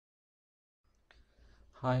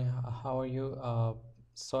Hi, how are you?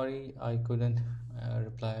 Sorry I couldn't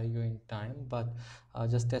reply you in time, but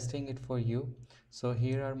just testing it for you. So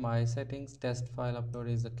here are my settings. Test file upload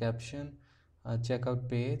is the caption. Checkout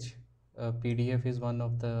page. PDF is one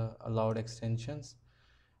of the allowed extensions,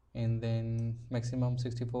 and then maximum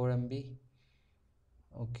 64 MB.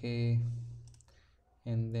 Okay,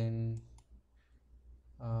 and then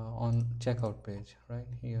on checkout page, right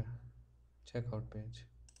here, checkout page.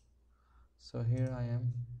 So here I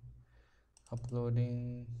am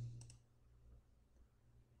uploading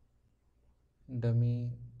dummy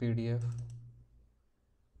PDF,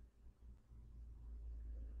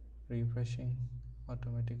 refreshing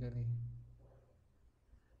automatically,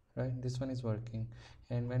 right? This one is working,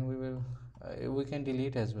 and when we will we can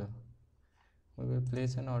delete as well. We will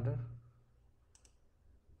place an order,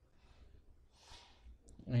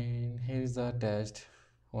 and here is the attached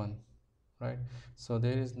one, right? So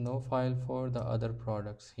there is no file for the other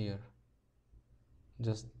products here,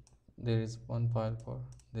 just there is one file for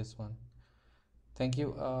this one. Thank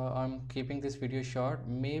you. I'm keeping this video short.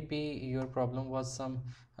 Maybe your problem was some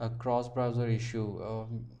cross browser issue.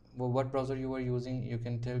 What browser you were using, you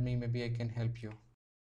can tell me, maybe I can help you.